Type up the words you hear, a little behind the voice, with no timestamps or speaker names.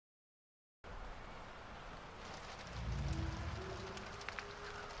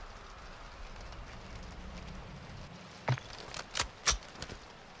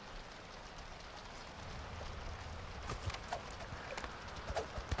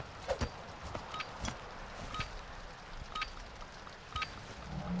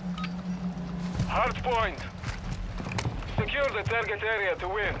Hard point. Secure the target area to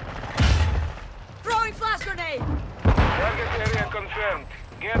win. Throwing flash grenade! Target area confirmed.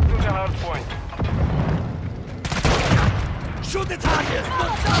 Get to the hard point. Shoot the target!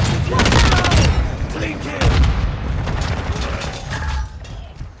 Not clean kill!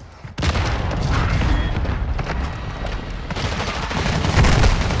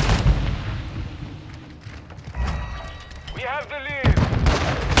 We have the lead.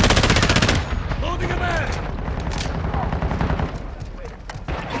 Loading a man!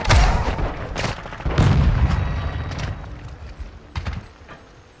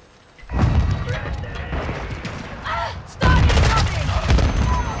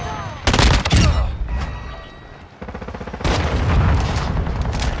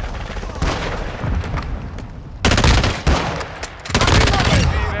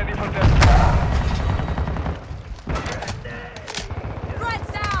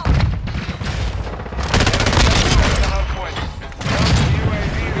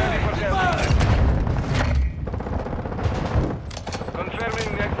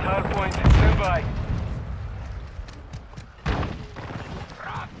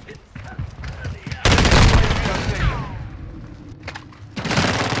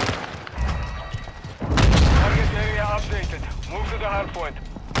 Move to the hard point.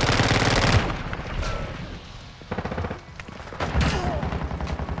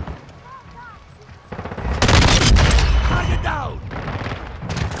 Target down!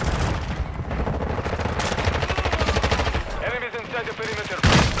 Enemies inside the perimeter.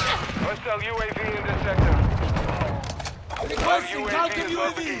 Hostile UAV in the sector. Requesting counter is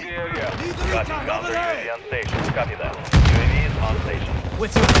orbiting UAV! the area. Need the Copy, recon counter over UAV there! on station. Copy that. UAV is on station.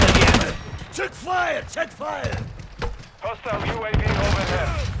 With you again! Check fire! Check fire! Hostile UAV overhead.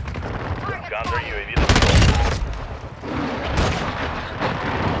 Counter UAV deployed.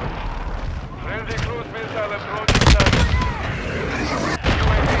 Friendly cruise missile approaching target.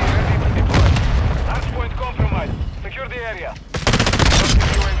 UAV ready to deploy. Hardpoint compromised. Secure the area.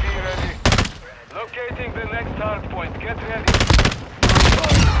 UAV ready. Locating the next hardpoint. Get ready.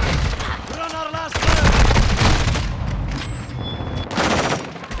 We're on our last man!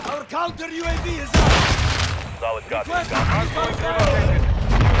 Our counter UAV is up! Solid copy. Request Hardpoint fire! relocated.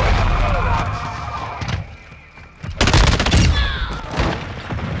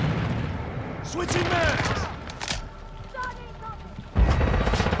 Switching mags!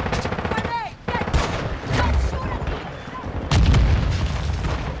 Grenade! Get! Don't shoot at me!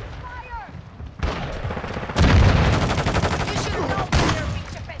 Fire! You should know better,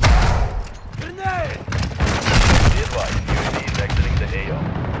 picture fit. Grenade! Be advised, UAV is exiting the AO.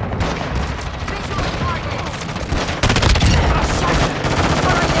 Visual targets!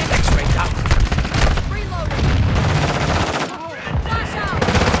 X-ray down! Reloading! Flash out!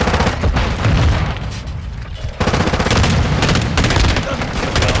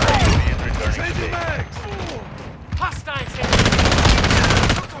 UAV is returning to Changing base. mags! Hostiles in!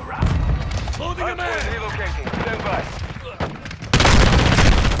 Loading a Hardpoint mag! relocating. Stand by.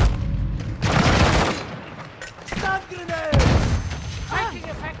 Stun grenade! Taking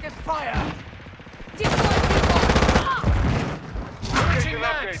effective fire! Deploy people! Location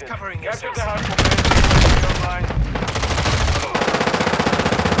mags updated. covering Capture us. the hardpoint. Online.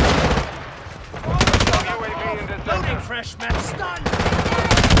 Hostile UAV in the Loading sector. fresh man! Stun!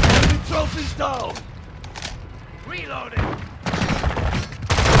 Enemy trophies down! Reloading!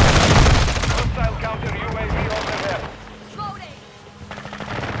 Hostile counter UAV overhead. Loading!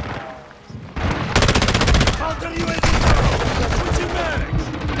 Counter UAV down! Switching mags!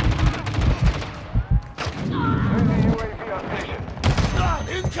 Friendly UAV on station. Stun!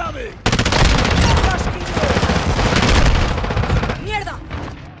 Incoming! Flash grenade! Mierda!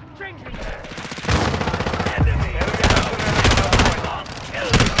 Enemy! Enemy hardpoint.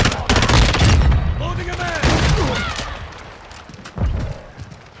 Loading a man!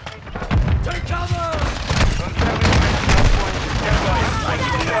 Take cover! Confirming hardpoint. Stand by.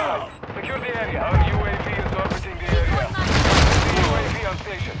 Secure the area. Our UAV is orbiting the area. UAV on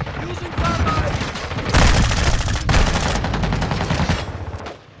station. Using fire!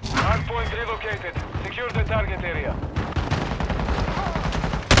 Hardpoint relocated. Secure the target area.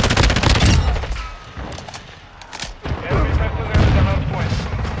 Enemy personnel at the hardpoint.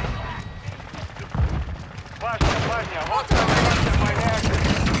 Bashня, hostile cluster mine active.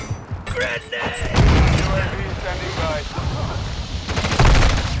 Grenade! UAV standing by.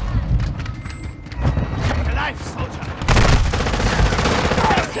 Alive, soldier!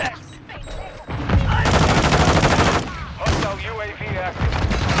 Hostile UAV active.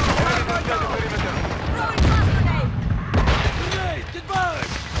 Enemies inside the perimeter. Throwing flash grenade! Grenade! Get back!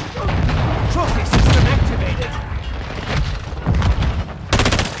 Trophies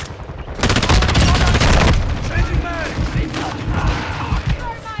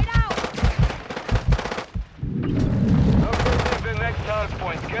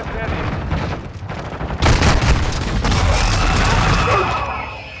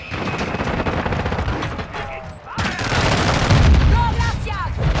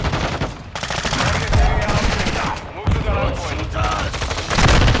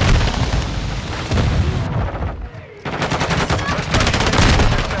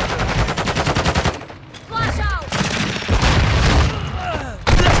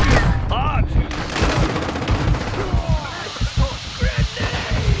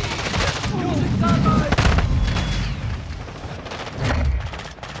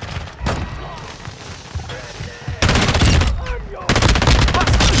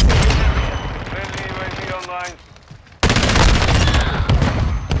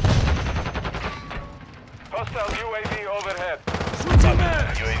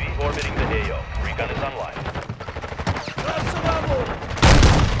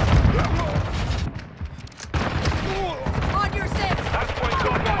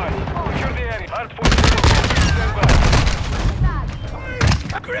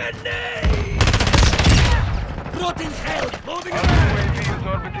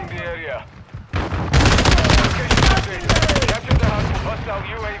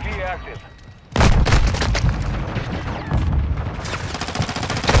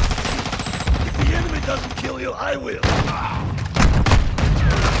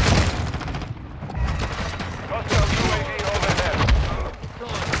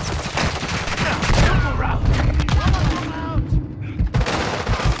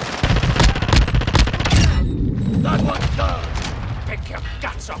your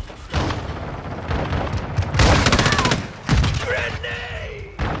guts off the floor.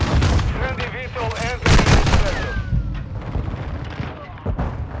 Grenade! Friendly VTOL entering the sector.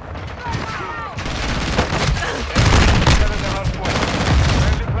 Enemy the hard point.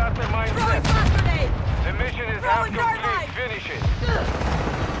 Friendly cluster mine Throwing set. flash grenade! The mission is half Throwing complete. thermite! Finish it.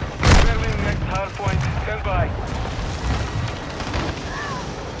 Sterling next hard point. Stand by.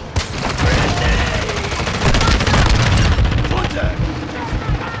 Contact!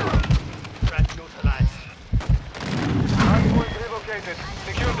 Threat neutralized. Hard point relocated.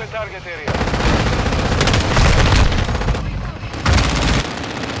 Secure the target area.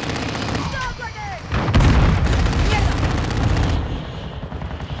 Stop grenade! Get him!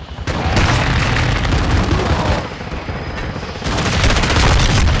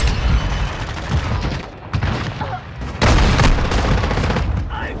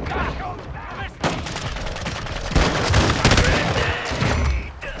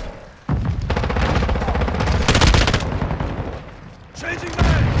 Changing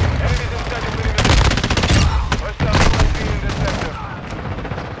mag! Enemies inside the perimeter. Hostile UAV in the sector.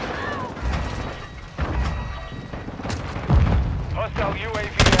 Hostile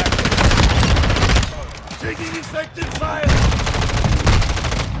UAV active. Taking effective fire!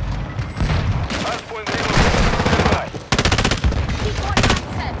 Hard point relocated. Stand by. Decoy line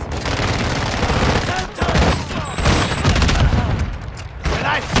set!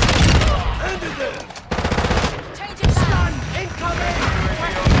 Nice! Ended there! Changing back! Incoming! UAV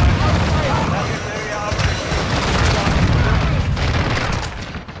online. Target area updated.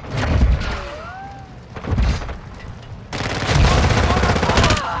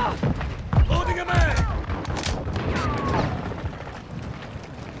 Loading a mag!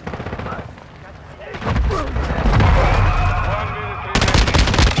 1 minute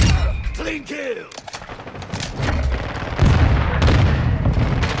remaining. Clean kill!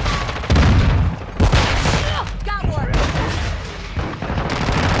 Got one!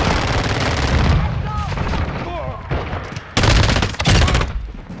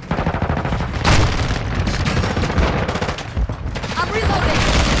 I'm reloading!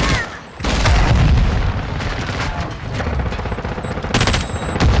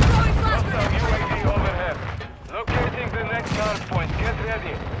 Throwing flash Hostile grenade! UAV overhead. Locating the next hard point. Get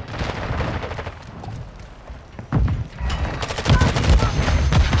ready.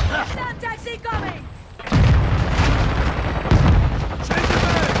 Sound taxi coming! Changing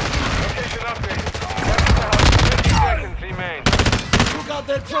mag! Location updated. Capture the house. 20 seconds remain. Who got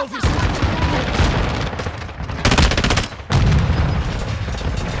their trophies?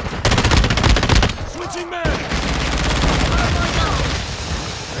 Switching mag!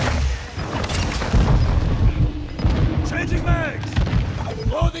 Changing mags!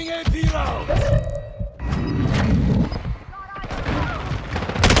 Loading AP rounds! Be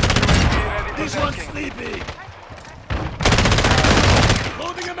ready for This one's tasking. sleepy!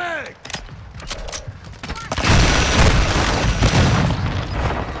 Loading a mag!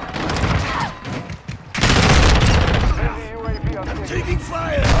 Friendly UAV on station. Taking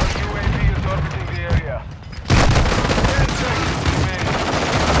fire! Our UAV is orbiting the area. 10 seconds remaining.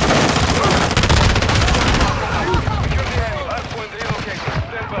 Secure the area. Hard point relocated.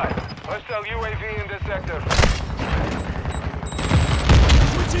 Stand by. Hostile UAV in the sector.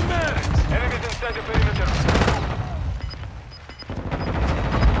 Switching mags! Enemies inside the perimeter.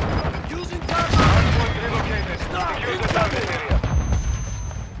 Using Hard thermite! point relocated. Secure the target area.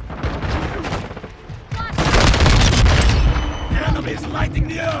 Enemies lighting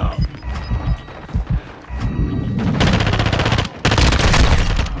the up!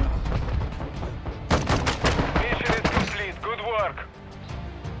 Mission is complete. Good work.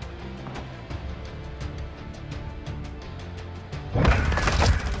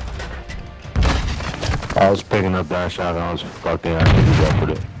 I was picking up that shot and I was fucking I need to go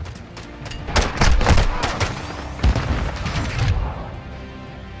for it.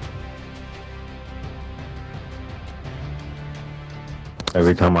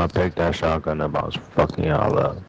 Every time I pick that shotgun up, I was fucking y'all up.